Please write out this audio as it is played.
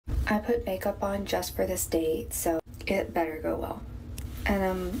I put makeup on just for this date, so it better go well. And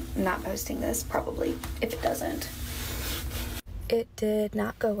I'm not posting this, probably, if it doesn't. It did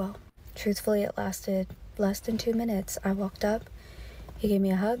not go well. Truthfully, it lasted less than 2 minutes. I walked up, he gave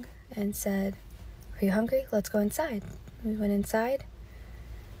me a hug and said, "Are you hungry? Let's go inside." We went inside.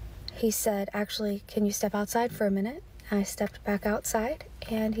 He said, "Actually, can you step outside for a minute?" I stepped back outside,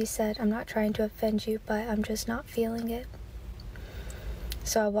 and he said, "I'm not trying to offend you, but I'm just not feeling it."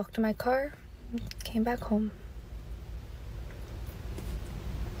 So I walked to my car, came back home.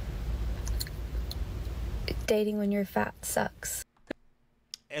 Dating when you're fat sucks.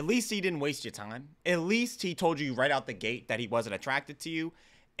 At least he didn't waste your time. At least he told you right out the gate that he wasn't attracted to you,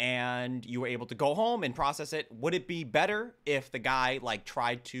 and you were able to go home and process it. Would it be better if the guy like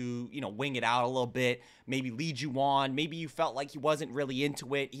tried to, wing it out a little bit, maybe lead you on, maybe you felt like he wasn't really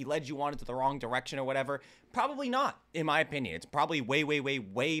into it, he led you on into the wrong direction or whatever? Probably not, in my opinion. It's probably way, way, way,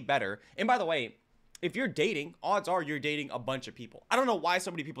 way better. And by the way, if you're dating, odds are you're dating a bunch of people. I don't know why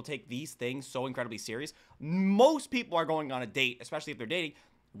so many people take these things so incredibly serious. Most people are going on a date, especially if they're dating,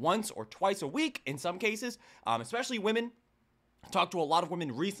 once or twice a week in some cases, especially women. I talked to a lot of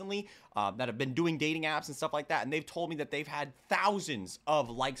women recently that have been doing dating apps and stuff like that, and they've told me that they've had thousands of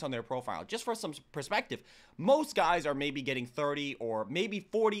likes on their profile. Just for some perspective, most guys are maybe getting 30 or maybe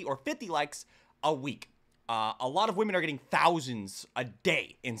 40 or 50 likes a week. A lot of women are getting thousands a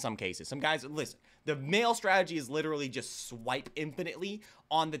day in some cases. Some guys, listen, the male strategy is literally just swipe infinitely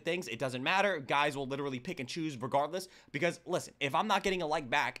on the things. It doesn't matter. Guys will literally pick and choose regardless because, listen, if I'm not getting a like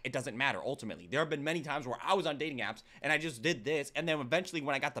back, it doesn't matter ultimately. There have been many times where I was on dating apps and I just did this, and then eventually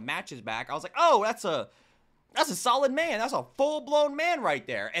when I got the matches back, I was like, oh, that's a solid man. That's a full-blown man right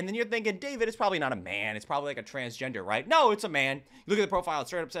there. And then you're thinking, David, it's probably not a man. It's probably like a transgender, right? No, it's a man. You look at the profile, it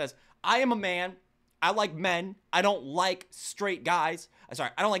straight up says, I am a man. I like men. I don't like straight guys.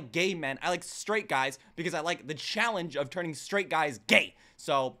 Sorry, I don't like gay men. I like straight guys because I like the challenge of turning straight guys gay.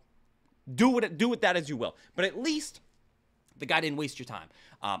 So do with that as you will. But at least the guy didn't waste your time.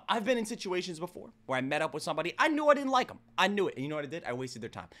 I've been in situations before where I met up with somebody. I knew I didn't like them. I knew it. And you know what I did? I wasted their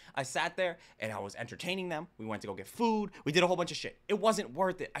time. I sat there and I was entertaining them. We went to go get food. We did a whole bunch of shit. It wasn't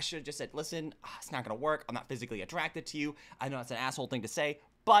worth it. I should have just said, listen, it's not going to work. I'm not physically attracted to you. I know that's an asshole thing to say.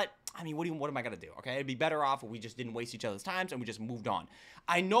 But, I mean, what am I going to do, okay? It'd be better off if we just didn't waste each other's times and we just moved on.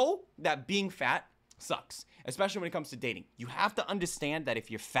 I know that being fat sucks, especially when it comes to dating. You have to understand that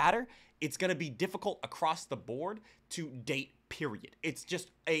if you're fatter, it's going to be difficult across the board to date, period. It's just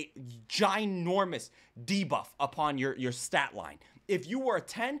a ginormous debuff upon your stat line. If you were a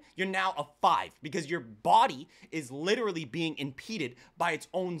 10, you're now a 5 because your body is literally being impeded by its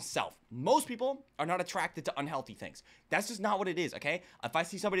own self. Most people are not attracted to unhealthy things. That's just not what it is, okay? If I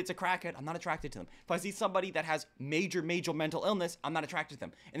see somebody that's a crackhead, I'm not attracted to them. If I see somebody that has major mental illness, I'm not attracted to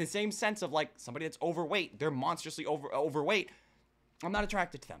them. In the same sense of like somebody that's overweight, they're monstrously overweight, I'm not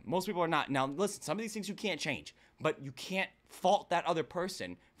attracted to them. Most people are not. Now, listen, some of these things you can't change, but you can't fault that other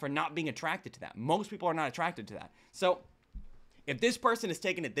person for not being attracted to that. Most people are not attracted to that. So if this person is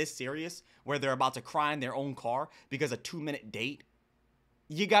taking it this serious, where they're about to cry in their own car because a 2-minute date,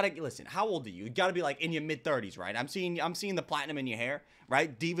 you gotta listen. How old are you? You gotta be like in your mid-30s, right? I'm seeing the platinum in your hair,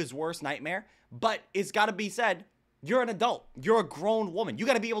 right? Diva's worst nightmare. But it's gotta be said, you're an adult. You're a grown woman. You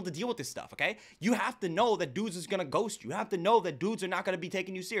gotta be able to deal with this stuff, okay? You have to know that dudes is gonna ghost you. You have to know that dudes are not gonna be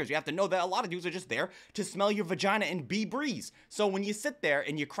taking you serious. You have to know that a lot of dudes are just there to smell your vagina and be breeze. So when you sit there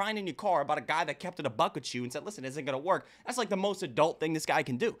and you're crying in your car about a guy that kept it a buck with you and said, listen, it isn't gonna work, that's like the most adult thing this guy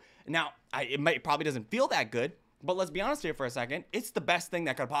can do. Now, it probably doesn't feel that good, but let's be honest here for a second. It's the best thing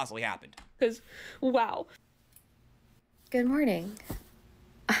that could possibly happen. Because, wow. Good morning.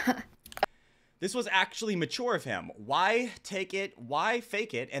 This was actually mature of him. Why take it, why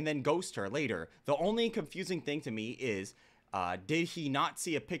fake it, and then ghost her later? The only confusing thing to me is, did he not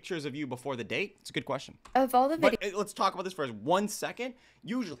see pictures of you before the date? It's a good question. Of all the videos. But let's talk about this for 1 second.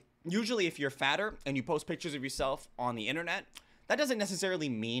 Usually if you're fatter and you post pictures of yourself on the internet, that doesn't necessarily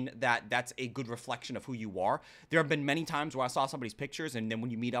mean that that's a good reflection of who you are. There have been many times where I saw somebody's pictures, and then when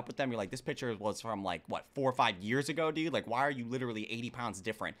you meet up with them, you're like, this picture was from like, what, 4 or 5 years ago, dude? Like, why are you literally 80 pounds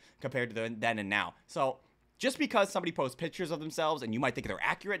different compared to then and now? So just because somebody posts pictures of themselves and you might think they're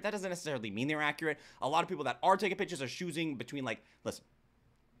accurate, that doesn't necessarily mean they're accurate. A lot of people that are taking pictures are choosing between, like, listen,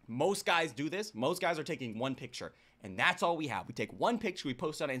 most guys do this. Most guys are taking one picture, and that's all we have. We take one picture, we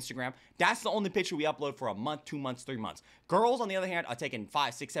post it on Instagram. That's the only picture we upload for a month, 2 months, 3 months. Girls, on the other hand, are taking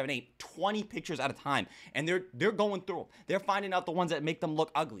 5, 6, 7, 8, 20 pictures at a time, and they're going through them. They're finding out the ones that make them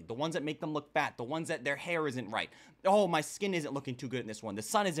look ugly, the ones that make them look fat, the ones that their hair isn't right. Oh, my skin isn't looking too good in this one. The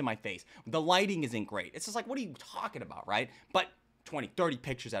sun is in my face. The lighting isn't great. It's just like, what are you talking about, right? But 20, 30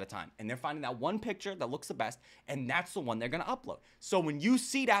 pictures at a time. And they're finding that one picture that looks the best, and that's the one they're going to upload. So when you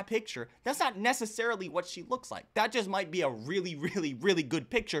see that picture, that's not necessarily what she looks like. That just might be a really, really, really good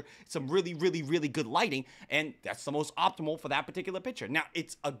picture, some really, really, really good lighting, and that's the most optimal for that particular picture. Now,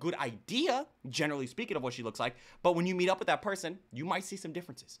 it's a good idea, generally speaking, of what she looks like, but when you meet up with that person, you might see some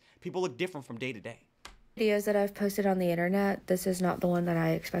differences. People look different from day to day. Videos that I've posted on the internet, this is not the one that I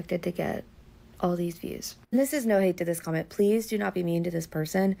expected to get all these views. And this is no hate to this comment. Please do not be mean to this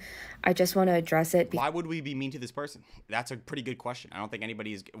person. I just want to address it. Why would we be mean to this person? That's a pretty good question. I don't think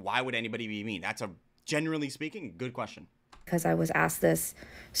anybody is. Why would anybody be mean? That's a, generally speaking, good question. Because I was asked this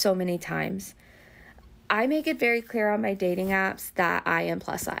so many times. I make it very clear on my dating apps that I am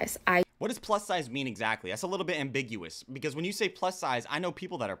plus size. What does plus size mean exactly? That's a little bit ambiguous, because when you say plus size, I know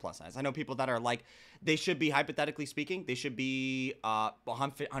people that are plus size. I know people that are like, they should be, hypothetically speaking, they should be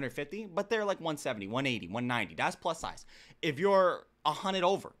 150, but they're like 170, 180, 190. That's plus size. If you're 100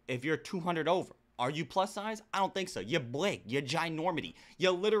 over, if you're 200 over, are you plus size? I don't think so. You're big. You're ginormity.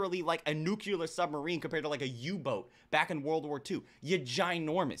 You're literally like a nuclear submarine compared to like a U-boat back in World War II. You're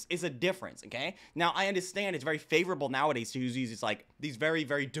ginormous. It's a difference, okay? Now, I understand it's very favorable nowadays to use these like these very,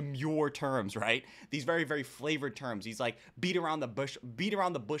 very demure terms, right? These very, very flavored terms. These like beat around the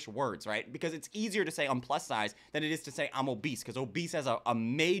bush words, right? Because it's easier to say I'm plus size than it is to say I'm obese, because obese has a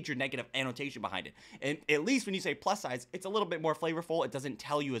major negative annotation behind it. And at least when you say plus size, it's a little bit more flavorful. It doesn't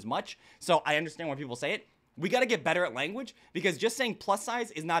tell you as much. So I understand when people say it. We got to get better at language, because just saying plus size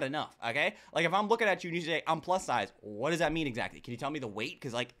is not enough, okay? Like, if I'm looking at you and you say, I'm plus size, what does that mean exactly? Can you tell me the weight?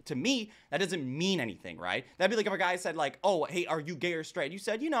 Because, like, to me, that doesn't mean anything, right? That'd be like if a guy said, like, oh, hey, are you gay or straight? You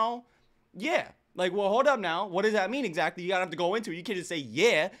said, you know, yeah. Like, well, hold up now. What does that mean exactly? You got to have to go into it. You can't just say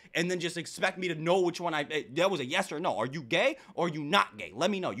yeah and then just expect me to know which one that was a yes or no. Are you gay or are you not gay? Let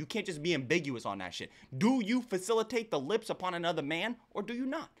me know. You can't just be ambiguous on that shit. Do you facilitate the lips upon another man or do you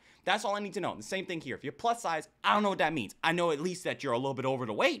not? That's all I need to know. The same thing here. If you're plus size, I don't know what that means. I know at least that you're a little bit over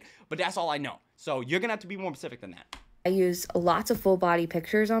the weight, but that's all I know. So you're going to have to be more specific than that. I use lots of full body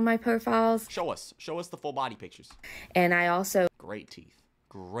pictures on my profiles. Show us the full body pictures. And I also... Great teeth.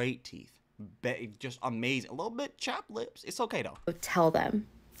 Great teeth. Just amazing. A little bit chapped lips. It's okay though. Tell them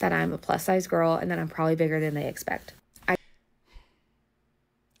that I'm a plus size girl and that I'm probably bigger than they expect.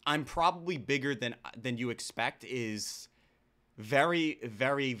 I'm probably bigger than you expect is very,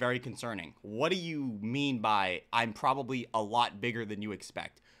 very, very concerning. What do you mean by I'm probably a lot bigger than you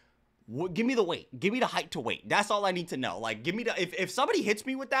expect? Give me the weight. Give me the height to weight. That's all I need to know. Like, give me the, if somebody hits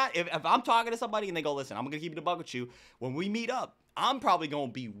me with that, if I'm talking to somebody and they go, listen, I'm going to keep it a buck with you. When we meet up, I'm probably going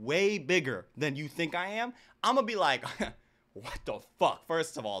to be way bigger than you think I am. I'm going to be like, what the fuck?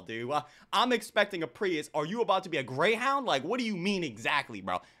 First of all, dude, I'm expecting a Prius. Are you about to be a Greyhound? Like, what do you mean exactly,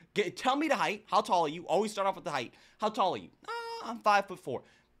 bro? Tell me the height. How tall are you? Always start off with the height. How tall are you? I'm 5'4".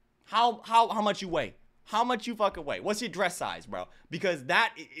 How much you weigh? How much you fucking weigh? What's your dress size, bro? Because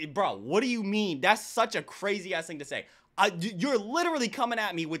that, bro, what do you mean? That's such a crazy ass thing to say. You're literally coming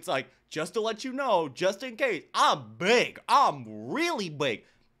at me with like, just to let you know, just in case, I'm big. I'm really big.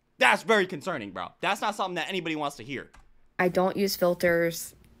 That's very concerning, bro. That's not something that anybody wants to hear. I don't use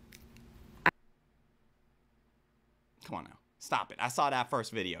filters. Come on now. Stop it. I saw that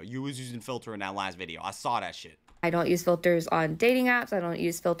first video. You was using filter in that last video. I saw that shit. I don't use filters on dating apps. I don't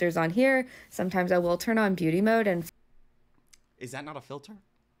use filters on here. Sometimes I will turn on beauty mode and... Is that not a filter?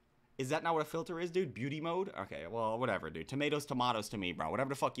 Is that not what a filter is, dude? Beauty mode? Okay, well, whatever, dude. Tomatoes to me, bro. Whatever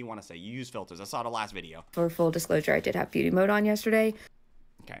the fuck you want to say. You use filters. I saw the last video. For full disclosure, I did have beauty mode on yesterday.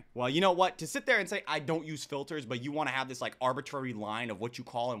 Okay, well, you know what? To sit there and say I don't use filters, but you want to have this like arbitrary line of what you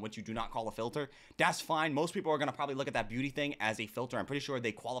call and what you do not call a filter, that's fine. Most people are going to probably look at that beauty thing as a filter. I'm pretty sure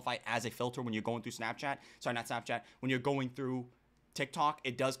they qualify as a filter when you're going through Snapchat. Sorry, not Snapchat. When you're going through TikTok,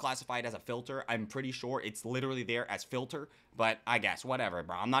 it does classify it as a filter. I'm pretty sure it's literally there as filter, but I guess whatever,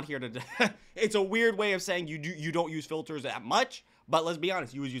 bro. I'm not here to... It's a weird way of saying you don't use filters that much, but let's be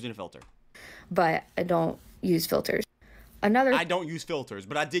honest, you was using a filter. But I don't use filters. I don't use filters,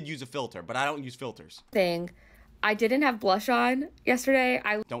 but I did use a filter, but I don't use filters. I didn't have blush on yesterday.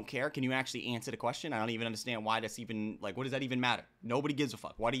 I don't care. Can you actually answer the question? I don't even understand why that's even, like, what does that even matter? Nobody gives a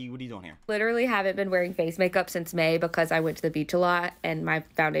fuck. What are you doing here? Literally haven't been wearing face makeup since May because I went to the beach a lot and my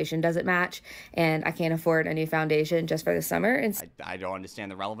foundation doesn't match and I can't afford a new foundation just for the summer. And I don't understand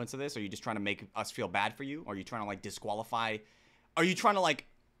the relevance of this. Are you just trying to make us feel bad for you? Are you trying to, like, disqualify? Are you trying to, like...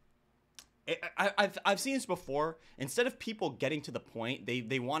 I've seen this before. Instead of people getting to the point,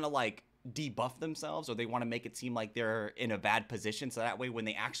 they want to like debuff themselves, or they want to make it seem like they're in a bad position, so that way when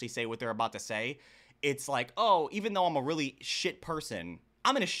they actually say what they're about to say, it's like, oh, even though I'm a really shit person,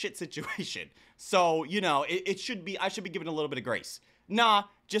 I'm in a shit situation. So, you know, it should be, I should be given a little bit of grace. Nah,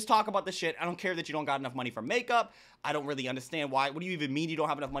 just talk about the shit. I don't care that you don't got enough money for makeup. I don't really understand why. What do you even mean you don't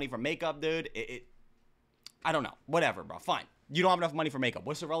have enough money for makeup, dude? I don't know. Whatever, bro. Fine. You don't have enough money for makeup.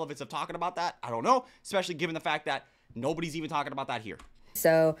 What's the relevance of talking about that? I don't know, especially given the fact that nobody's even talking about that here.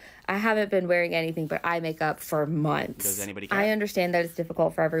 So I haven't been wearing anything but eye makeup for months. Does anybody care? I understand that it's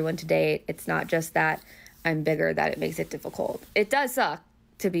difficult for everyone to date. It's not just that I'm bigger that it makes it difficult. It does suck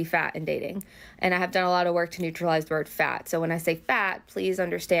to be fat in dating. And I have done a lot of work to neutralize the word fat. So when I say fat, please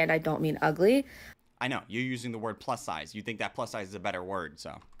understand I don't mean ugly. I know. You're using the word plus size. You think that plus size is a better word,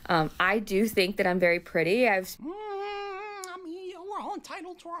 so. I do think that I'm very pretty. I mean, we're all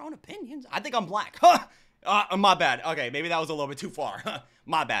entitled to our own opinions. I think I'm black. My bad. Okay, maybe that was a little bit too far.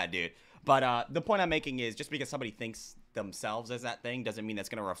 My bad, dude. But the point I'm making is just because somebody thinks themselves as that thing doesn't mean that's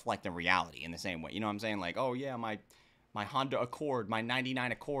going to reflect in reality in the same way. You know what I'm saying? Like, oh, yeah, my Honda Accord, my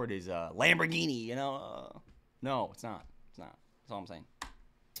 99 Accord is a Lamborghini, you know? No, it's not. It's not. That's all I'm saying.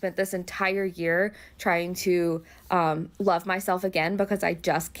 Spent this entire year trying to love myself again because I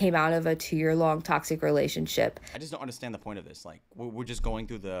just came out of a 2-year-long toxic relationship. I just don't understand the point of this. Like, we're just going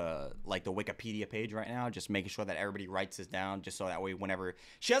through the Wikipedia page right now, just making sure that everybody writes this down, just so that way whenever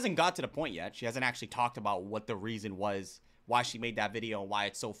she hasn't got to the point yet, she hasn't actually talked about what the reason was why she made that video and why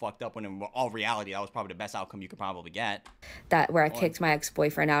it's so fucked up, when in all reality that was probably the best outcome you could probably get. That where I kicked my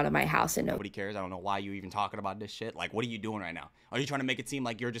ex-boyfriend out of my house and nobody cares. I don't know why you even talking about this shit. Like, what are you doing right now? Are you trying to make it seem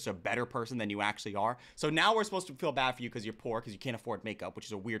like you're just a better person than you actually are? So now we're supposed to feel bad for you because you're poor, because you can't afford makeup, which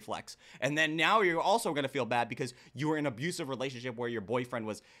is a weird flex. And then now you're also going to feel bad because you were in an abusive relationship where your boyfriend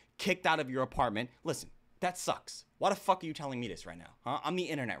was kicked out of your apartment. Listen, that sucks. Why the fuck are you telling me this right now? Huh? I'm the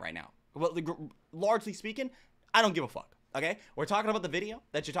internet right now. Well, largely speaking, I don't give a fuck. Okay, we're talking about the video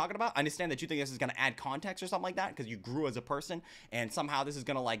that you're talking about. I understand that you think this is going to add context or something like that because you grew as a person, and somehow this is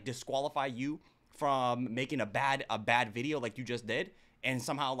going to like disqualify you from making a bad video like you just did, and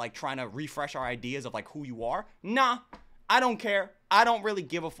somehow like trying to refresh our ideas of like who you are. Nah, I don't care. I don't really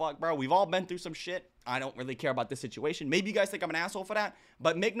give a fuck, bro. We've all been through some shit. I don't really care about this situation. Maybe you guys think I'm an asshole for that,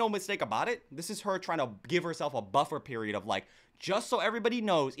 but make no mistake about it. This is her trying to give herself a buffer period of like, just so everybody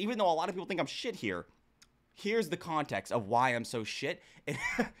knows, even though a lot of people think I'm shit here, here's the context of why I'm so shit,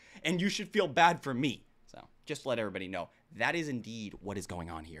 and you should feel bad for me. So just let everybody know that is indeed what is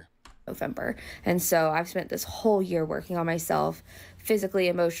going on here. November. And so I've spent this whole year working on myself, physically,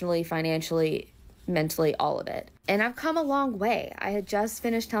 emotionally, financially, mentally, all of it. And I've come a long way. I had just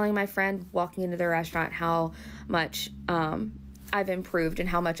finished telling my friend walking into the restaurant how much I've improved and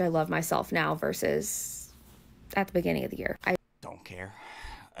how much I love myself now versus at the beginning of the year. I don't care.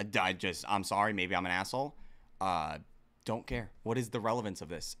 I'm sorry, maybe I'm an asshole. Don't care. What is the relevance of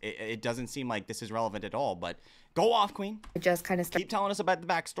this? It doesn't seem like this is relevant at all, but go off, queen. I just kind of keep telling us about the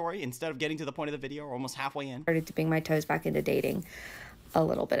backstory instead of getting to the point of the video. We're almost halfway in. Started dipping my toes back into dating a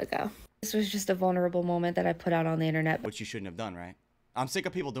little bit ago. This was just a vulnerable moment that I put out on the internet. Which you shouldn't have done, right? I'm sick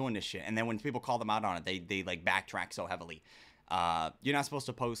of people doing this shit, and then when people call them out on it, they like backtrack so heavily. You're not supposed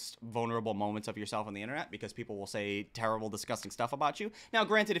to post vulnerable moments of yourself on the internet because people will say terrible, disgusting stuff about you. Now,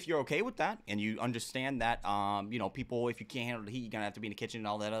 granted, if you're okay with that and you understand that, you know, people, if you can't handle the heat, you're going to have to be in the kitchen and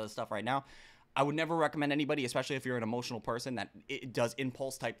all that other stuff right now. I would never recommend anybody, especially if you're an emotional person that it does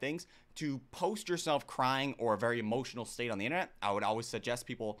impulse type things, to post yourself crying or a very emotional state on the internet. I would always suggest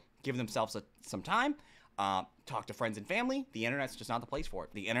people give themselves some time, talk to friends and family. The internet's just not the place for it.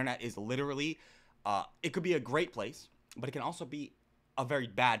 The internet is literally, it could be a great place, but it can also be a very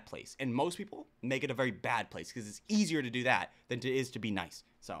bad place. And most people make it a very bad place because it's easier to do that than it is to be nice.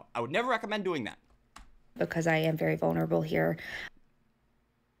 So I would never recommend doing that. Because I am very vulnerable here.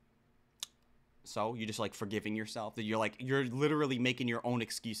 So you just like forgiving yourself, that you're literally making your own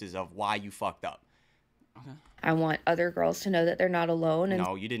excuses of why you fucked up. Okay. I want other girls to know that they're not alone. And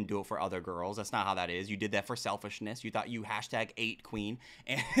no, you didn't do it for other girls. That's not how that is. You did that for selfishness. You thought you #8 queen,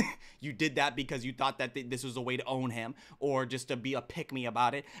 and you did that because you thought that this was a way to own him or just to be a pick-me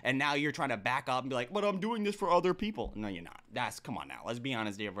about it. And now you're trying to back up and be like, but I'm doing this for other people. No, you're not. Come on now. Let's be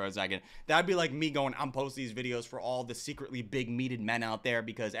honest here for a second. That'd be like me going, I'm posting these videos for all the secretly big meated men out there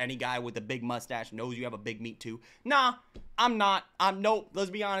because any guy with a big mustache knows you have a big meat too. Nah, I'm not. Nope. Let's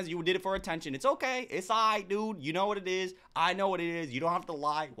be honest. You did it for attention. It's okay. It's all right, dude. You know what it is. I know what it is. You don't have to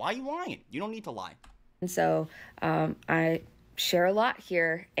lie. Why are you lying? You don't need to lie. And so I share a lot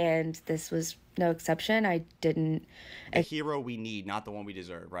here, and this was no exception. I didn't... The hero we need, not the one we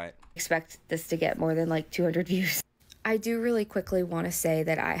deserve, right? Expect this to get more than like 200 views. I do really quickly want to say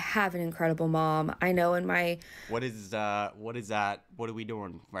that I have an incredible mom. I know in my What is that? What are we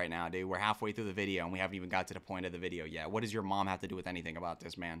doing right now, dude? We're halfway through the video and we haven't even got to the point of the video yet. What does your mom have to do with anything about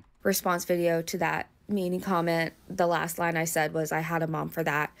this, man? response video to that meaning comment, the last line I said was, I had a mom for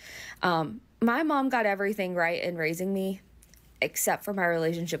that. My mom got everything right in raising me, except for my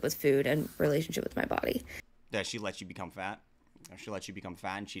relationship with food and relationship with my body. That she let you become fat? Or she let you become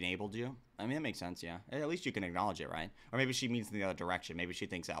fat and she enabled you? I mean, that makes sense, yeah. At least you can acknowledge it, right? Or maybe she means in the other direction. Maybe she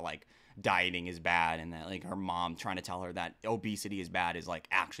thinks that, like, dieting is bad and that, like, her mom trying to tell her that obesity is bad is, like,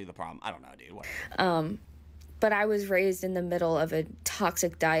 actually the problem. I don't know, dude. Whatever. But I was raised in the middle of a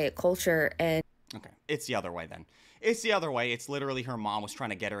toxic diet culture, and Okay. It's the other way, then. It's the other way. It's literally her mom was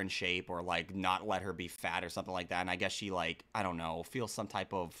trying to get her in shape or, like, not let her be fat or something like that. And I guess she, like, I don't know, feels some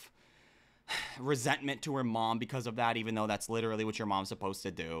type of resentment to her mom because of that, even though that's literally what your mom's supposed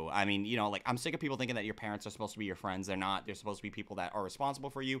to do. I mean, you know, like, I'm sick of people thinking that your parents are supposed to be your friends. They're not. They're supposed to be people that are responsible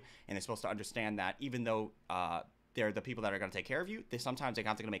for you, and they're supposed to understand that even though they're the people that are going to take care of you, sometimes they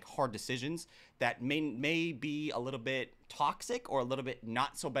have to make hard decisions that may be a little bit toxic or a little bit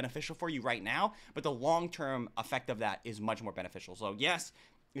not so beneficial for you right now, but the long-term effect of that is much more beneficial. So yes,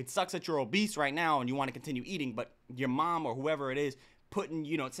 it sucks that you're obese right now and you want to continue eating, but your mom or whoever it is putting,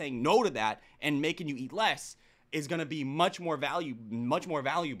 you know, saying no to that and making you eat less is going to be much more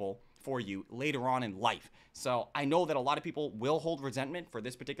valuable for you later on in life. So I know that a lot of people will hold resentment for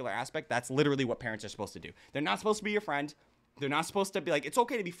this particular aspect. That's literally what parents are supposed to do. They're not supposed to be your friend. They're not supposed to be like, it's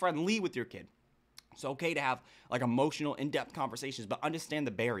okay to be friendly with your kid. It's okay to have like emotional, in-depth conversations, but understand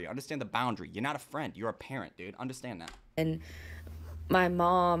the barrier, understand the boundary. You're not a friend. You're a parent, dude. Understand that. and my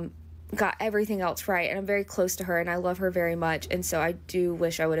mom got everything else right, and I'm very close to her and I love her very much, and so I do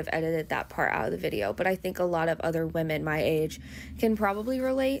wish I would have edited that part out of the video. But I think a lot of other women my age can probably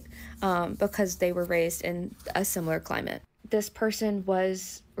relate because they were raised in a similar climate. This person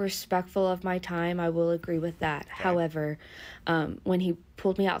was respectful of my time, I will agree with that. Okay. However, when he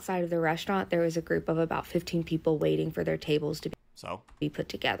pulled me outside of the restaurant, there was a group of about 15 people waiting for their tables to be put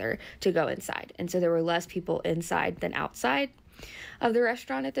together to go inside, and so there were less people inside than outside of the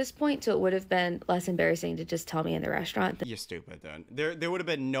restaurant at this point, so it would have been less embarrassing to just tell me in the restaurant. You're stupid, dude. There would have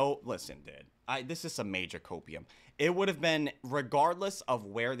been no... Listen, dude. This is some major copium. It would have been, regardless of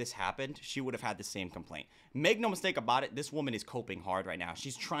where this happened, she would have had the same complaint. Make no mistake about it, this woman is coping hard right now.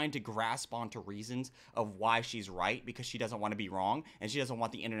 She's trying to grasp onto reasons of why she's right because she doesn't want to be wrong, and she doesn't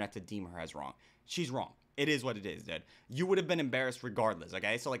want the internet to deem her as wrong. She's wrong. It is what it is, dude. You would have been embarrassed regardless,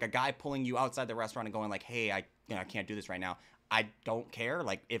 okay? So, like, a guy pulling you outside the restaurant and going like, hey, I can't do this right now. I don't care.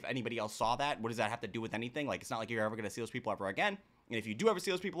 Like, if anybody else saw that, what does that have to do with anything? Like, it's not like you're ever going to see those people ever again. And if you do ever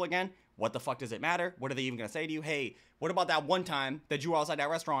see those people again, what the fuck does it matter? What are they even going to say to you? Hey, what about that one time that you were outside that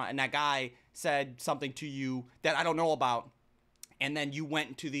restaurant and that guy said something to you that I don't know about? And then you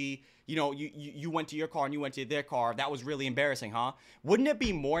went to the, you went to your car and you went to their car. That was really embarrassing, huh? Wouldn't it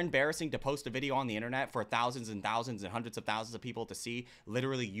be more embarrassing to post a video on the internet for thousands and thousands and hundreds of thousands of people to see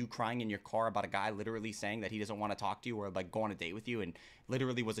literally you crying in your car about a guy literally saying that he doesn't want to talk to you or like go on a date with you and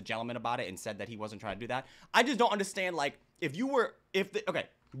literally was a gentleman about it and said that he wasn't trying to do that? I just don't understand, like, okay,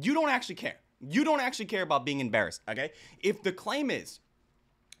 you don't actually care. You don't actually care about being embarrassed, okay? If the claim is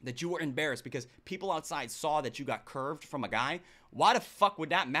that you were embarrassed because people outside saw that you got curved from a guy, why the fuck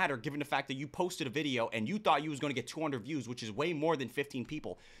would that matter given the fact that you posted a video and you thought you was going to get 200 views, which is way more than 15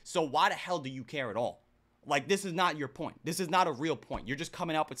 people? So why the hell do you care at all? Like, this is not your point. This is not a real point. You're just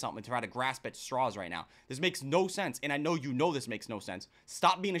coming up with something to try to grasp at straws right now. This makes no sense, and I know you know this makes no sense.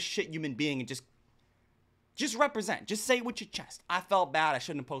 Stop being a shit human being and just represent. Just say it with your chest. I felt bad. I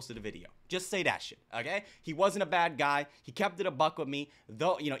shouldn't have posted a video. Just say that shit, okay? He wasn't a bad guy. He kept it a buck with me.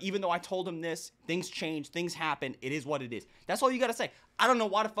 Though, even though I told him this, things change, things happen. It is what it is. That's all you gotta say. I don't know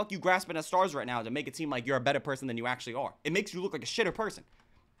why the fuck you grasping at stars right now to make it seem like you're a better person than you actually are. It makes you look like a shitter person.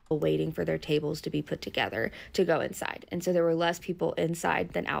 Waiting for their tables to be put together to go inside, and so there were less people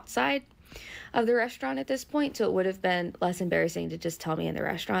inside than outside of the restaurant at this point, so it would have been less embarrassing to just tell me in the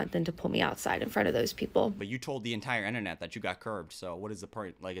restaurant than to pull me outside in front of those people. But you told the entire internet that you got curved, so what is the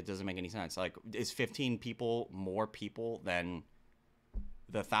point? Like, it doesn't make any sense. Like, is 15 people more people than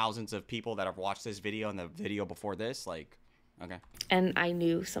the thousands of people that have watched this video and the video before this? Like, okay. And I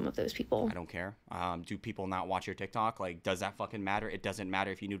knew some of those people. I don't care. Do people not watch your TikTok? Like, does that fucking matter? It doesn't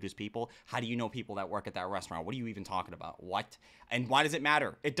matter if you knew those people. How do you know people that work at that restaurant? What are you even talking about? What? And why does it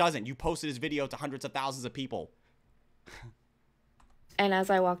matter? It doesn't. You posted this video to hundreds of thousands of people. And as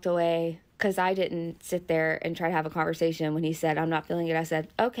I walked away, because I didn't sit there and try to have a conversation. When he said, I'm not feeling it, I said,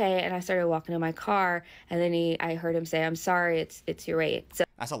 okay. And I started walking to my car, and then I heard him say, I'm sorry, it's your rate. So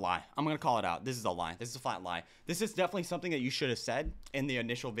that's a lie. I'm going to call it out. This is a lie. This is a flat lie. This is definitely something that you should have said in the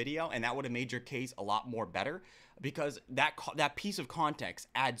initial video, and that would have made your case a lot more better, because that piece of context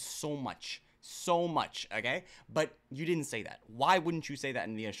adds so much, okay? But you didn't say that. Why wouldn't you say that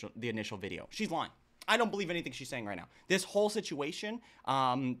in the initial video? She's lying. I don't believe anything she's saying right now. This whole situation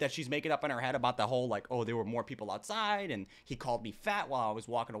that she's making up in her head about the whole, like, oh, there were more people outside and he called me fat while I was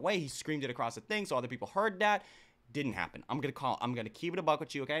walking away. He screamed it across the thing so other people heard that. Didn't happen. I'm gonna keep it a buck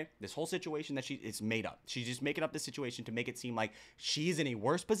with you, okay? This whole situation that it's made up. She's just making up this situation to make it seem like she's in a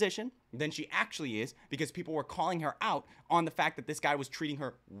worse position than she actually is, because people were calling her out on the fact that this guy was treating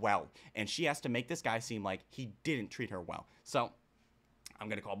her well, and she has to make this guy seem like he didn't treat her well. So I'm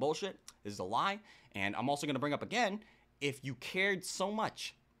gonna call bullshit. This is a lie. And I'm also gonna bring up again, if you cared so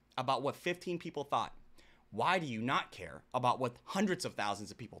much about what 15 people thought, why do you not care about what hundreds of thousands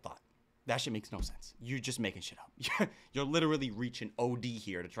of people thought? That shit makes no sense. You're just making shit up. You're literally reaching OD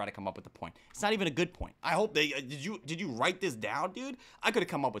here to try to come up with a point. It's not even a good point. I hope did you write this down, dude? I could have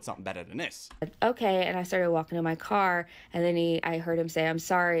come up with something better than this. Okay, and I started walking to my car, and then I heard him say, I'm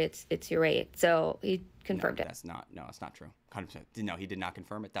sorry, it's your rate. So he confirmed it. It's not true. 100%. No, he did not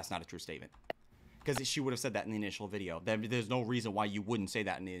confirm it. That's not a true statement. Because she would have said that in the initial video. There's no reason why you wouldn't say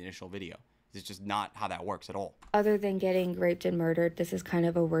that in the initial video. It's just not how that works at all. Other than getting raped and murdered, this is kind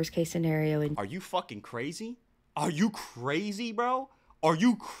of a worst case scenario. Are you fucking crazy? Are you crazy, bro? Are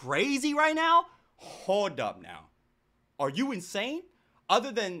you crazy right now? Hold up now. Are you insane?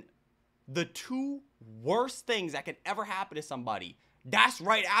 Other than the two worst things that could ever happen to somebody, that's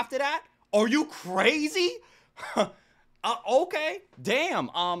right after that? Are you crazy? Okay, damn.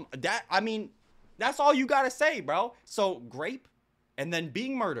 That's all you gotta say, bro. So grape, and then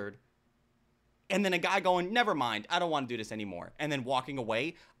being murdered, and then a guy going, never mind, I don't want to do this anymore, and then walking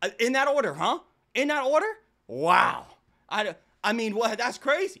away. In that order, huh? In that order? Wow. I mean, well, that's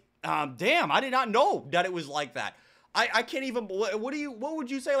crazy. Damn, I did not know that it was like that. I can't even. What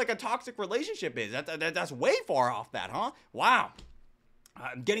would you say like a toxic relationship is? That's way far off that, huh? Wow.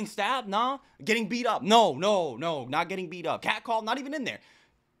 Getting stabbed? Nah. Getting beat up? No. Not getting beat up. Catcall? Not even in there.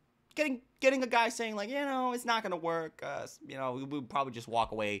 Getting a guy saying like, it's not gonna work. We'll probably just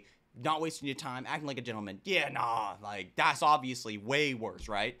walk away. Not wasting your time, acting like a gentleman. Yeah, nah, like that's obviously way worse,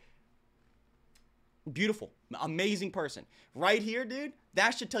 right? Beautiful, amazing person. Right here, dude,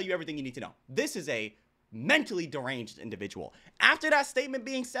 that should tell you everything you need to know. This is a mentally deranged individual. After that statement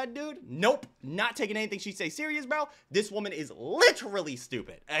being said, dude, nope, not taking anything she say serious, bro. This woman is literally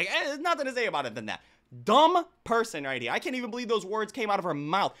stupid. There's nothing to say about it than that. Dumb person right here. I can't even believe those words came out of her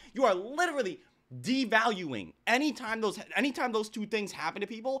mouth. You are literally devaluing anytime those two things happen to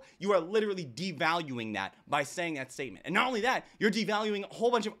people. You are literally devaluing that by saying that statement. And not only that, you're devaluing a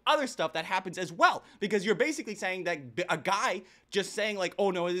whole bunch of other stuff that happens as well, because you're basically saying that a guy just saying like,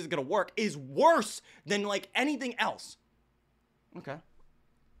 oh no, this isn't gonna work, is worse than like anything else. Okay,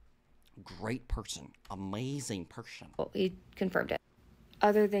 great person, amazing person. Well, he confirmed it.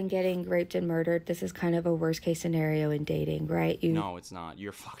 Other than getting raped and murdered, this is kind of a worst case scenario in dating, right? No, it's not.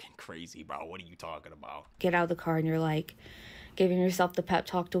 You're fucking crazy, bro. What are you talking about? Get out of the car and you're like giving yourself the pep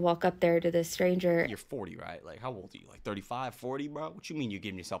talk to walk up there to this stranger. You're 40, right? Like, how old are you? Like 35, 40, bro? What you mean you're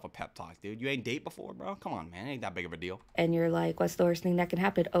giving yourself a pep talk, dude? You ain't date before, bro? Come on, man. It ain't that big of a deal. And you're like, what's the worst thing that can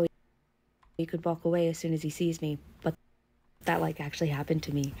happen? Oh, he could walk away as soon as he sees me. But that like actually happened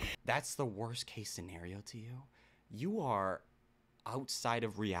to me. That's the worst case scenario to you? You are outside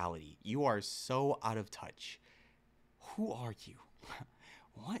of reality. You are so out of touch. Who are you?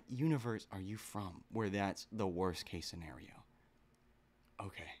 What universe are you from where that's the worst case scenario?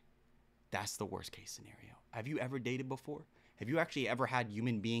 Okay, that's the worst case scenario. Have you ever dated before? Have you actually ever had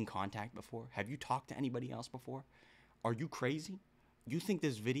human being contact before? Have you talked to anybody else before? Are you crazy? You think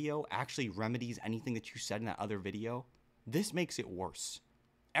this video actually remedies anything that you said in that other video? This makes it worse.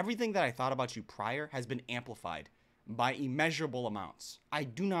 Everything that I thought about you prior has been amplified by immeasurable amounts. I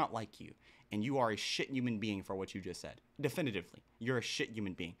do not like you, and you are a shit human being for what you just said. Definitively, you're a shit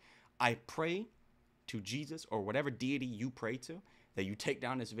human being. I pray to Jesus or whatever deity you pray to that you take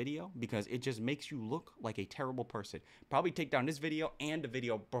down this video, because it just makes you look like a terrible person. Probably take down this video and the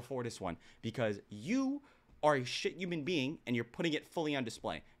video before this one, because you are a shit human being and you're putting it fully on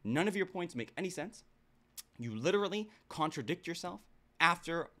display. None of your points make any sense. You literally contradict yourself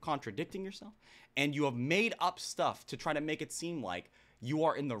after contradicting yourself, and you have made up stuff to try to make it seem like you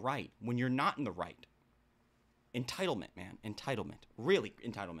are in the right when you're not in the right. Entitlement, man. Entitlement. Really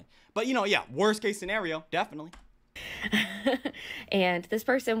entitlement. But, yeah, worst case scenario, definitely. And this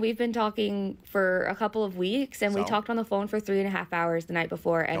person, we've been talking for a couple of weeks, and we So? talked on the phone for 3.5 hours the night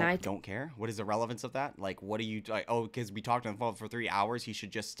before. And I Don't care. What is the relevance of that? Like, what are you like? Oh, because we talked on the phone for 3 hours, he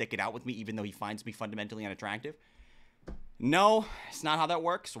should just stick it out with me, even though he finds me fundamentally unattractive. No, it's not how that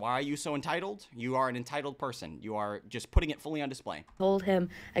works. Why are you so entitled? You are an entitled person. You are just putting it fully on display. told him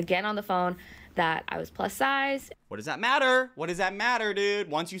again on the phone that I was plus size. What does that matter? What does that matter, dude?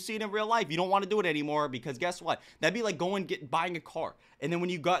 Once you see it in real life, you don't want to do it anymore, because guess what? That'd be like buying a car. And then when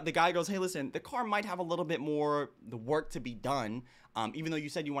the guy goes, hey, listen, the car might have a little bit more the work to be done. Even though you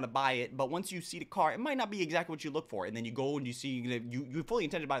said you want to buy it, but once you see the car, it might not be exactly what you look for. And then you go and you see, you fully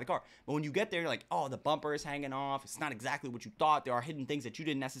intended to buy the car. But when you get there, you're like, oh, the bumper is hanging off. It's not exactly what you thought. There are hidden things that you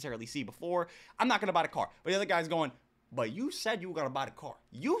didn't necessarily see before. I'm not going to buy the car. But the other guy's going, but you said you were going to buy the car.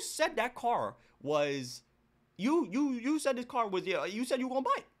 You said that car was... You said this car was... Yeah, you said you were going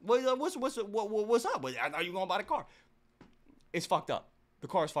to buy it. What's up? I thought you were going to buy the car. It's fucked up. The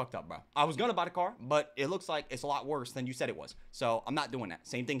car is fucked up, bro. I was gonna buy the car, but it looks like it's a lot worse than you said it was. So I'm not doing that.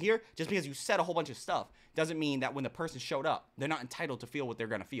 Same thing here. Just because you said a whole bunch of stuff doesn't mean that when the person showed up, they're not entitled to feel what they're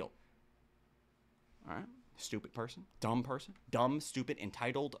gonna feel. All right? Stupid person. Dumb, stupid,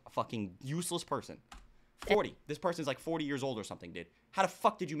 entitled, fucking useless person. 40. This person's like 40 years old or something, dude. How the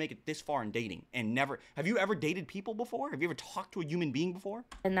fuck did you make it this far in dating and never... Have you ever dated people before? Have you ever talked to a human being before?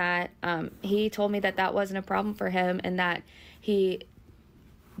 And that he told me that that wasn't a problem for him, and that he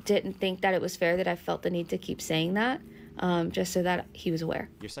didn't think that it was fair that I felt the need to keep saying that, just so that he was aware.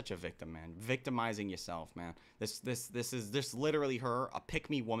 You're such a victim, man. Victimizing yourself, man. This is literally her, a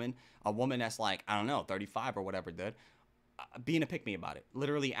pick-me woman, a woman that's like, I don't know, 35 or whatever, dude. Being a pick-me about it.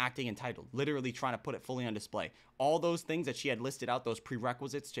 Literally acting entitled. Literally trying to put it fully on display. All those things that she had listed out, those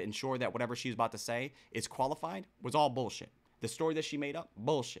prerequisites to ensure that whatever she's about to say is qualified, was all bullshit. The story that she made up,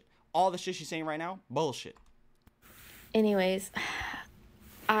 bullshit. All the shit she's saying right now, bullshit. Anyways,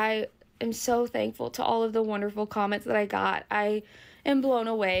 I am so thankful to all of the wonderful comments that I got. I am blown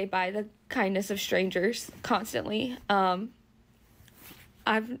away by the kindness of strangers constantly. I've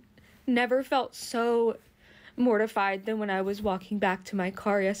never felt so mortified than when I was walking back to my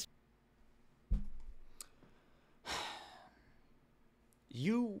car yesterday.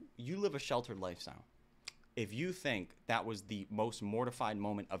 You live a sheltered lifestyle. If you think that was the most mortified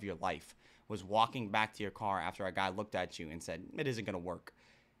moment of your life, was walking back to your car after a guy looked at you and said, it isn't going to work,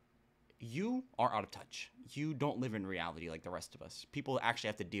 you are out of touch. You don't live in reality like the rest of us. People actually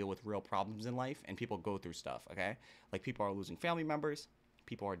have to deal with real problems in life, and people go through stuff, okay? Like, people are losing family members.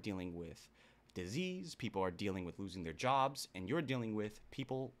 People are dealing with disease. People are dealing with losing their jobs. And you're dealing with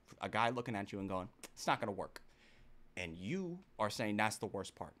people, a guy looking at you and going, it's not going to work. And you are saying that's the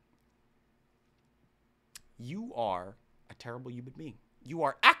worst part. You are a terrible human being. You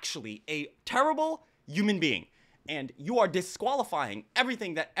are actually a terrible human being. And you are disqualifying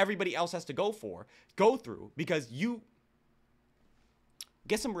everything that everybody else has to go through, because you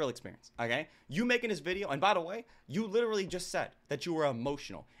get some real experience, okay? You making this video, and by the way, you literally just said that you were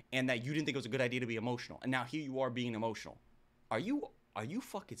emotional and that you didn't think it was a good idea to be emotional. And now here you are being emotional. Are you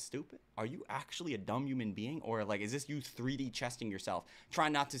fucking stupid? Are you actually a dumb human being? Or like, is this you 3D chesting yourself,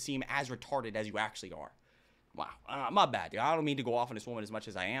 trying not to seem as retarded as you actually are? Wow, my bad, dude. I don't mean to go off on this woman as much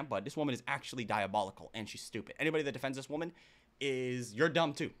as I am, but this woman is actually diabolical, and she's stupid. Anybody that defends this woman you're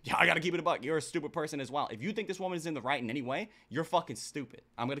dumb too. Yeah, I gotta keep it a buck. You're a stupid person as well. If you think this woman is in the right in any way, you're fucking stupid.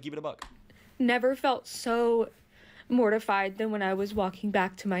 I'm gonna keep it a buck. Never felt so mortified than when I was walking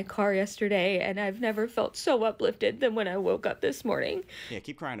back to my car yesterday, and I've never felt so uplifted than when I woke up this morning. Yeah,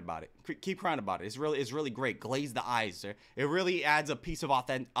 keep crying about it. Keep crying about it. It's really great. Glaze the eyes, sir. It really adds a piece of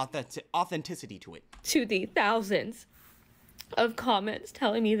authenticity to it. To the thousands of comments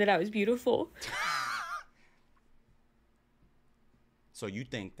telling me that I was beautiful. So you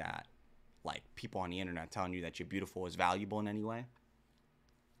think that, like, people on the internet telling you that you're beautiful is valuable in any way?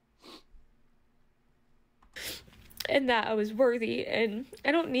 And that I was worthy, and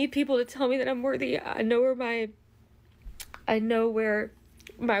I don't need people to tell me that I'm worthy. I know where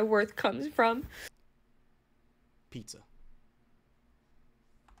my worth comes from. Pizza.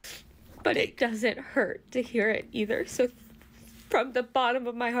 But it doesn't hurt to hear it either. So from the bottom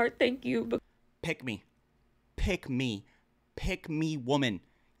of my heart, thank you. Pick me. Pick me. Pick me, woman.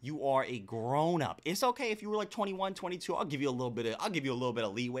 You are a grown-up. It's okay if you were like 21, 22. I'll give you a little bit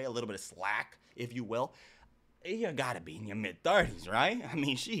of leeway, a little bit of slack, if you will. You gotta be in your mid-30s, right? I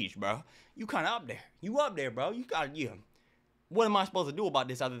mean, sheesh, bro. You kind of up there. You up there, bro. What am I supposed to do about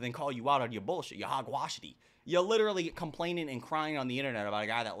this other than call you out on your bullshit, your hogwashity? You're literally complaining and crying on the internet about a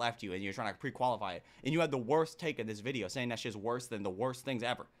guy that left you, and you're trying to pre-qualify it. And you had the worst take of this video, saying that shit's worse than the worst things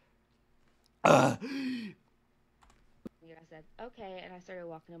ever. you. I said, okay. And I started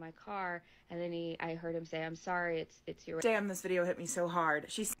walking to my car. And then I heard him say, I'm sorry, it's your... Damn, this video hit me so hard.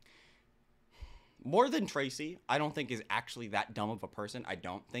 She's... More than Tracy, I don't think is actually that dumb of a person. I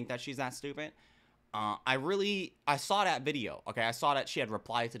don't think that she's that stupid. I saw that video. Okay, I saw that she had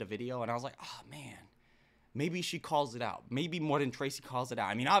replied to the video, and I was like, oh, man. Maybe she calls it out. Maybe more than Tracy calls it out.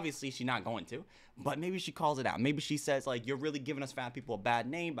 I mean, obviously, she's not going to. But maybe she calls it out. Maybe she says, like, you're really giving us fat people a bad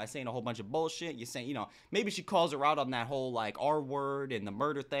name by saying a whole bunch of bullshit. You're saying, you know, maybe she calls her out on that whole, like, R word and the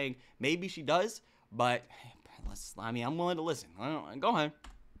murder thing. Maybe she does. But, I'm willing to listen. Go ahead.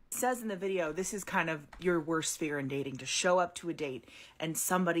 Says in the video, this is kind of your worst fear in dating, to show up to a date and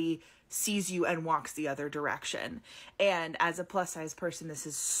somebody sees you and walks the other direction. And as a plus size person, this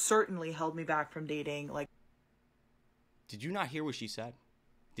has certainly held me back from dating. Like, did you not hear what she said?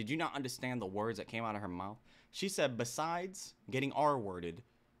 Did you not understand the words that came out of her mouth? She said, besides getting R-worded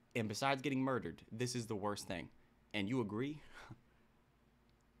and besides getting murdered, this is the worst thing. And you agree?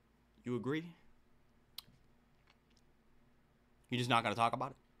 You agree? You're just not going to talk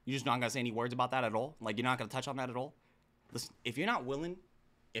about it? You're just not going to say any words about that at all? Like, you're not going to touch on that at all? Listen, if you're not willing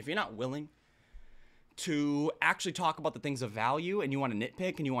to actually talk about the things of value and you want to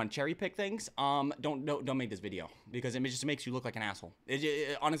nitpick and you want to cherry pick things, don't make this video, because it just makes you look like an asshole.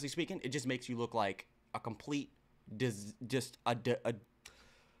 Honestly speaking, it just makes you look like a complete, a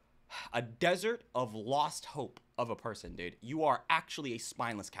desert of lost hope of a person, dude. You are actually a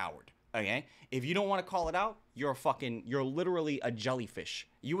spineless coward. Okay? If you don't want to call it out, you're literally a jellyfish.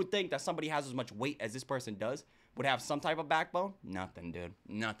 You would think that somebody has as much weight as this person does would have some type of backbone. Nothing, dude.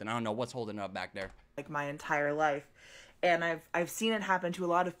 Nothing. I don't know what's holding up back there. Like, my entire life. And I've seen it happen to a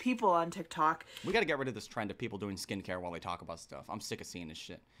lot of people on TikTok. We got to get rid of this trend of people doing skincare while they talk about stuff. I'm sick of seeing this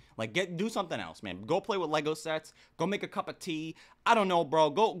shit. Like, do something else, man. Go play with Lego sets. Go make a cup of tea. I don't know, bro.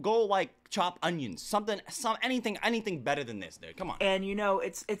 Go like chop onions. Anything better than this, dude. Come on. And you know,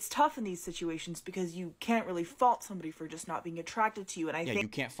 it's tough in these situations because you can't really fault somebody for just not being attracted to you. And I think you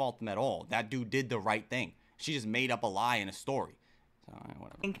can't fault them at all. That dude did the right thing. She just made up a lie in a story. So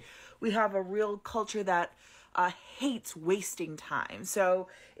whatever. I think we have a real culture that hates wasting time. So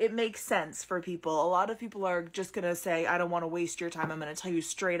it makes sense for people. A lot of people are just going to say, I don't want to waste your time. I'm going to tell you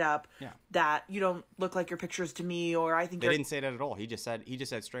straight up that you don't look like your pictures to me, or I think they didn't say that at all. He just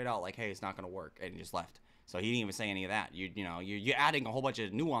said straight out, like, hey, it's not going to work, and he just left. So he didn't even say any of that. You're adding a whole bunch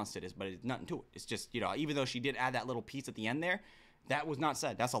of nuance to this, but it's nothing to it. It's just, even though she did add that little piece at the end there, that was not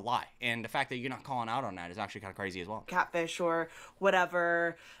said. That's a lie. And the fact that you're not calling out on that is actually kind of crazy as well. Catfish or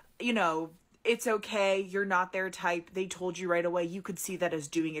whatever, it's okay. You're not their type. They told you right away. You could see that as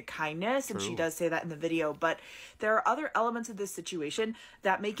doing a kindness. True. And she does say that in the video. But there are other elements of this situation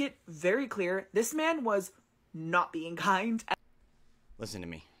that make it very clear this man was not being kind. Listen to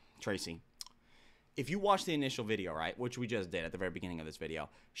me, Tracy. If you watch the initial video, right, which we just did at the very beginning of this video,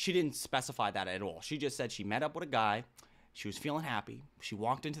 she didn't specify that at all. She just said she met up with a guy. She was feeling happy. She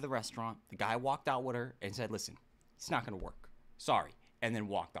walked into the restaurant. The guy walked out with her and said, listen, it's not going to work. Sorry. And then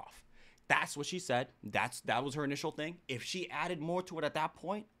walked off. That's what she said. That was her initial thing. If she added more to it at that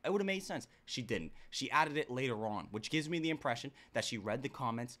point, it would have made sense. She didn't. She added it later on, which gives me the impression that she read the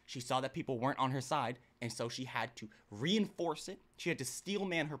comments. She saw that people weren't on her side, and so she had to reinforce it. She had to steel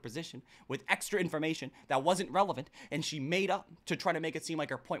man her position with extra information that wasn't relevant, and she made up to try to make it seem like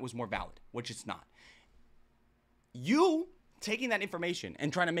her point was more valid, which it's not. You taking that information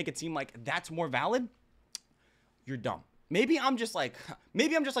and trying to make it seem like that's more valid, you're dumb. Maybe I'm just like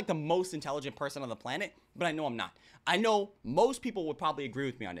the most intelligent person on the planet, but I know I'm not. I know most people would probably agree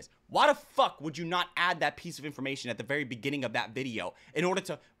with me on this. Why the fuck would you not add that piece of information at the very beginning of that video in order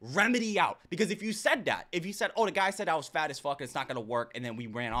to remedy out? Because if you said, oh, the guy said I was fat as fuck and it's not going to work, and then we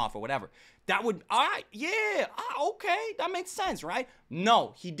ran off or whatever, that would, all right, yeah, okay, that makes sense, right?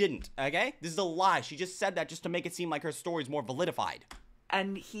 No, he didn't, okay? This is a lie. She just said that just to make it seem like her story is more validified.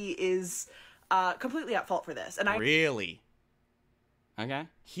 And he is completely at fault for this. And Really? Okay.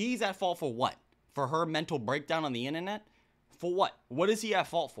 He's at fault for what? For her mental breakdown on the internet? For what? What is he at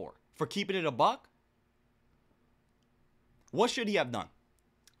fault for? For keeping it a buck? What should he have done?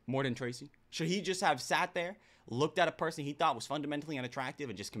 More than Tracy? Should he just have sat there, looked at a person he thought was fundamentally unattractive,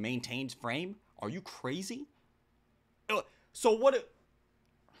 and just maintained frame? Are you crazy? So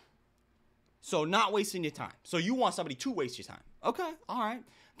not wasting your time. So you want somebody to waste your time. Okay, all right.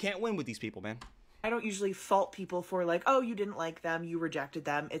 Can't win with these people, man. I don't usually fault people for like, oh, you didn't like them, you rejected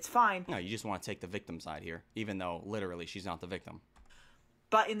them, it's fine. No, you just want to take the victim side here, even though literally she's not the victim.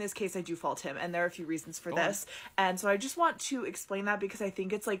 But in this case, I do fault him, and there are a few reasons for this. And so I just want to explain that because I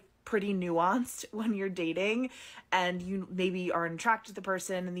think it's like pretty nuanced when you're dating and you maybe aren't attracted to the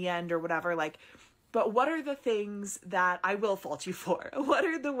person in the end or whatever. Like, But what are the things that I will fault you for? What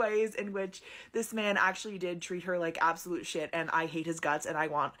are the ways in which this man actually did treat her like absolute shit, and I hate his guts and I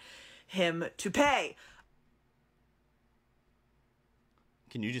want him to pay?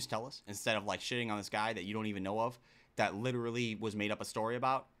 Can you just tell us, instead of like shitting on this guy that you don't even know of, that literally was made up a story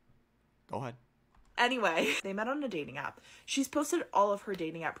about? Go ahead. Anyway, they met on a dating app. She's posted all of her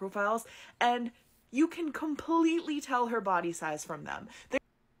dating app profiles, and you can completely tell her body size from them.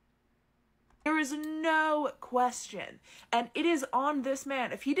 There is no question. And it is on this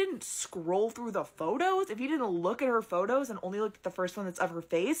man. If he didn't scroll through the photos, if he didn't look at her photos and only looked at the first one that's of her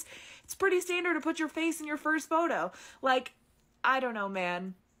face, it's pretty standard to put your face in your first photo. Like, I don't know,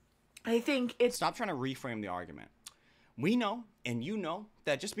 man. I think it's... Stop trying to reframe the argument. We know, and you know,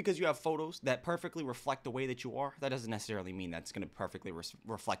 that just because you have photos that perfectly reflect the way that you are, that doesn't necessarily mean that's going to perfectly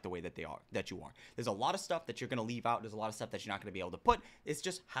reflect the way that you are. There's a lot of stuff that you're going to leave out. There's a lot of stuff that you're not going to be able to put. It's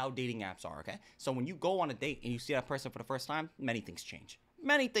just how dating apps are, okay? So when you go on a date and you see that person for the first time, many things change.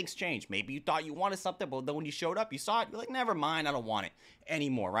 Many things change. Maybe you thought you wanted something, but then when you showed up, you saw it, you're like, never mind, I don't want it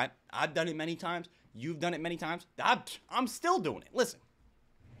anymore, right? I've done it many times. You've done it many times. I'm still doing it. Listen.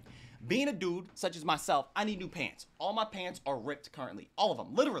 Being a dude, such as myself, I need new pants. All my pants are ripped currently. All of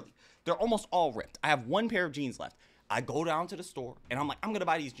them, literally. They're almost all ripped. I have one pair of jeans left. I go down to the store, and I'm like, I'm going to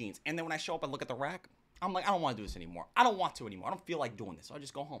buy these jeans. And then when I show up and look at the rack, I'm like, I don't want to do this anymore. I don't want to anymore. I don't feel like doing this. So I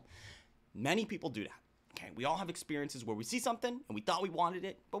just go home. Many people do that. Okay, we all have experiences where we see something, and we thought we wanted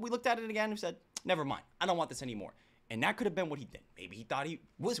it, but we looked at it again and said, never mind. I don't want this anymore. And that could have been what he did. Maybe he thought he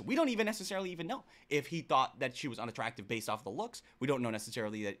was. We don't even necessarily even know if he thought that she was unattractive based off the looks. We don't know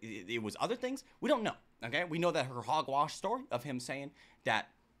necessarily that it was other things. We don't know. Okay. We know that her hogwash story of him saying that,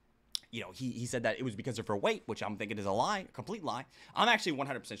 you know, he said that it was because of her weight, which I'm thinking is a lie, a complete lie. I'm actually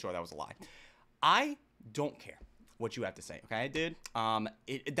 100% sure that was a lie. I don't care what you have to say. Okay, dude.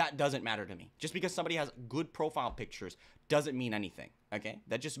 That doesn't matter to me. Just because somebody has good profile pictures doesn't mean anything. Okay,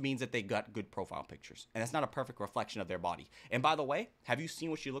 that just means that they got good profile pictures, and that's not a perfect reflection of their body. And by the way, have you seen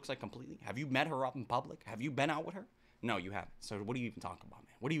what she looks like completely? Have you met her up in public? Have you been out with her? No, you haven't. So what are you even talking about,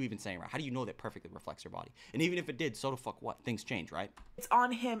 man? What are you even saying, right? How do you know that perfectly reflects her body? And even if it did, so the fuck what? Things change, right? It's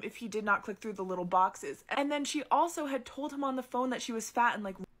on him if he did not click through the little boxes. And then she also had told him on the phone that she was fat and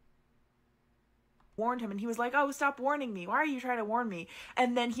like warned him, and he was like, oh, stop warning me. Why are you trying to warn me?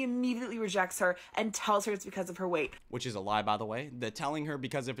 And then he immediately rejects her and tells her it's because of her weight. Which is a lie, by the way. The telling her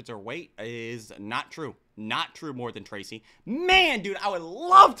because if it's her weight is not true. Not true, More Than Tracy. Man, dude, I would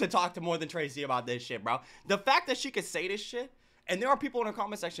love to talk to More Than Tracy about this shit, bro. The fact that she could say this shit, and there are people in her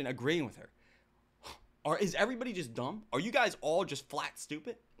comment section agreeing with her. Or is everybody just dumb? Are you guys all just flat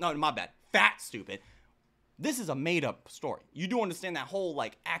stupid? No, my bad. Fat stupid. This is a made-up story. You do understand that whole,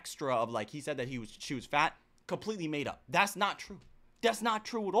 like, extra of, like, he said that she was fat? Completely made up. That's not true. That's not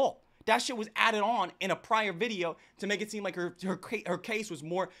true at all. That shit was added on in a prior video to make it seem like her case was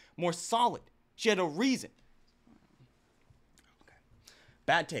more solid. She had a reason. Okay.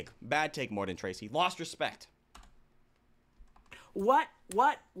 Bad take. Bad take, More Than Tracy. Lost respect. What?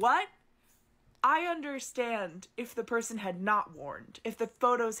 I understand if the person had not warned, if the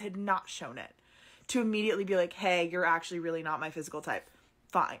photos had not shown it, to immediately be like, hey, you're actually really not my physical type.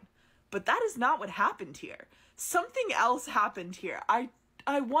 Fine. But that is not what happened here. Something else happened here. I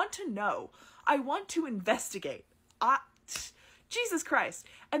want to know. I want to investigate. Jesus Christ.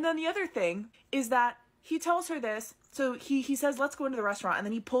 And then the other thing is that he tells her this. So he says, let's go into the restaurant. And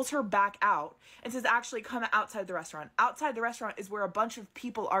then he pulls her back out and says, actually, come outside the restaurant. Outside the restaurant is where a bunch of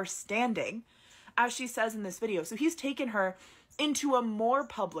people are standing, as she says in this video. So he's taken her into a more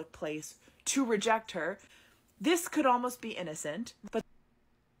public place to reject her. This could almost be innocent, but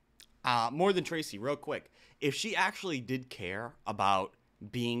More Than Tracy, real quick. If she actually did care about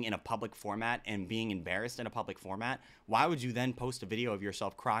being in a public format and being embarrassed in a public format, why would you then post a video of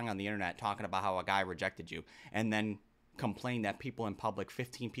yourself crying on the internet talking about how a guy rejected you and then complain that people in public,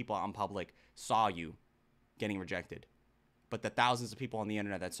 15 people out in public, saw you getting rejected? But the thousands of people on the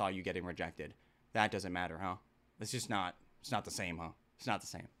internet that saw you getting rejected, that doesn't matter, huh? It's not the same, huh? It's not the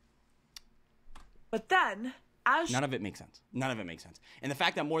same. But then, none of it makes sense. None of it makes sense. And the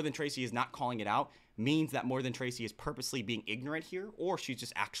fact that More Than Tracy is not calling it out means that More Than Tracy is purposely being ignorant here, or she's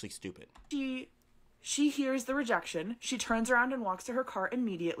just actually stupid. She hears the rejection. She turns around and walks to her car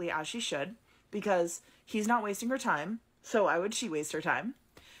immediately, as she should, because he's not wasting her time. So why would she waste her time?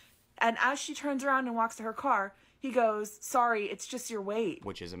 And as she turns around and walks to her car, he goes, sorry, it's just your weight.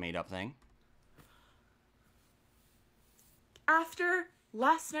 Which is a made-up thing. After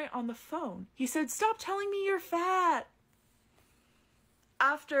last night on the phone, he said, stop telling me you're fat.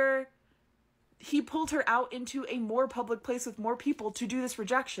 After he pulled her out into a more public place with more people to do this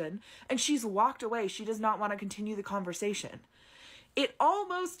rejection, and she's walked away. She does not want to continue the conversation. It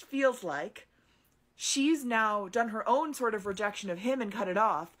almost feels like she's now done her own sort of rejection of him and cut it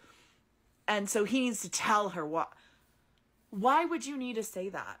off, and so he needs to tell her what. Why would you need to say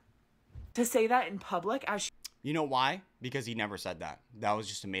that? To say that in public as she... You know why? Because he never said that. That was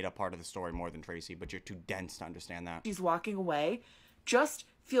just a made-up part of the story more than Tracy, but you're too dense to understand that. She's walking away. Just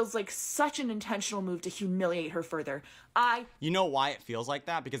feels like such an intentional move to humiliate her further. You know why it feels like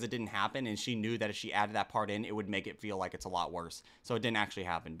that? Because it didn't happen, and she knew that if she added that part in, it would make it feel like it's a lot worse. So it didn't actually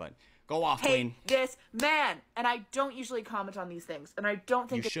happen, but go off, Queen. This man! And I don't usually comment on these things, and I don't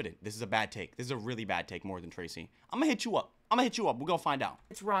think... You shouldn't. This is a bad take. This is a really bad take more than Tracy. I'm gonna hit you up. We're gonna find out.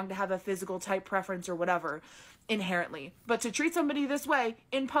 It's wrong to have a physical type preference or whatever, inherently. But to treat somebody this way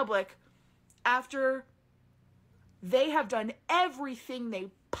in public after they have done everything they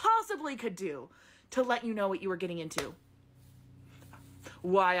possibly could do to let you know what you were getting into.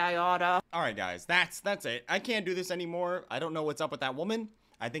 Why I oughta. All right, guys, that's it. I can't do this anymore. I don't know what's up with that woman.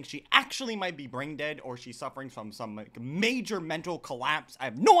 I think she actually might be brain dead, or she's suffering from some like, major mental collapse. I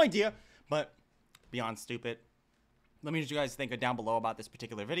have no idea, but beyond stupid. Let me know what you guys think down below about this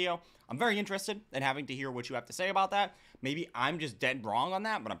particular video. I'm very interested in having to hear what you have to say about that. Maybe I'm just dead wrong on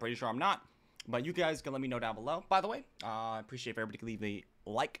that, but I'm pretty sure I'm not. But you guys can let me know down below. By the way, I appreciate if everybody could leave a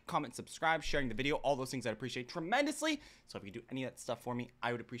like, comment, subscribe, sharing the video. All those things I'd appreciate tremendously. So if you could do any of that stuff for me,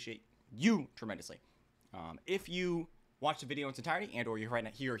 I would appreciate you tremendously. If you watch the video in its entirety and or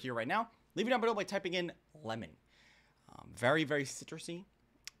you're here right now, leave it down below by typing in lemon. Very, very citrusy.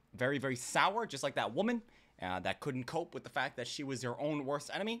 Very, very sour, just like that woman that couldn't cope with the fact that she was her own worst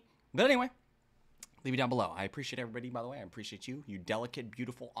enemy. But anyway, leave it down below. I appreciate everybody, by the way. I appreciate you, you delicate,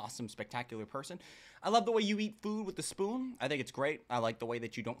 beautiful, awesome, spectacular person. I love the way you eat food with the spoon. I think it's great. I like the way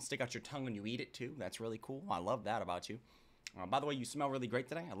that you don't stick out your tongue when you eat it, too. That's really cool. I love that about you. By the way, you smell really great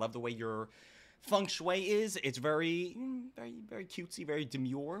today. I love the way your feng shui is. It's very, very, very cutesy, very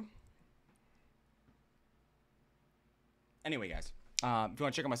demure. Anyway, guys. If you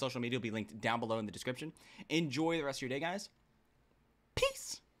want to check out my social media, it'll be linked down below in the description. Enjoy the rest of your day, guys. Peace.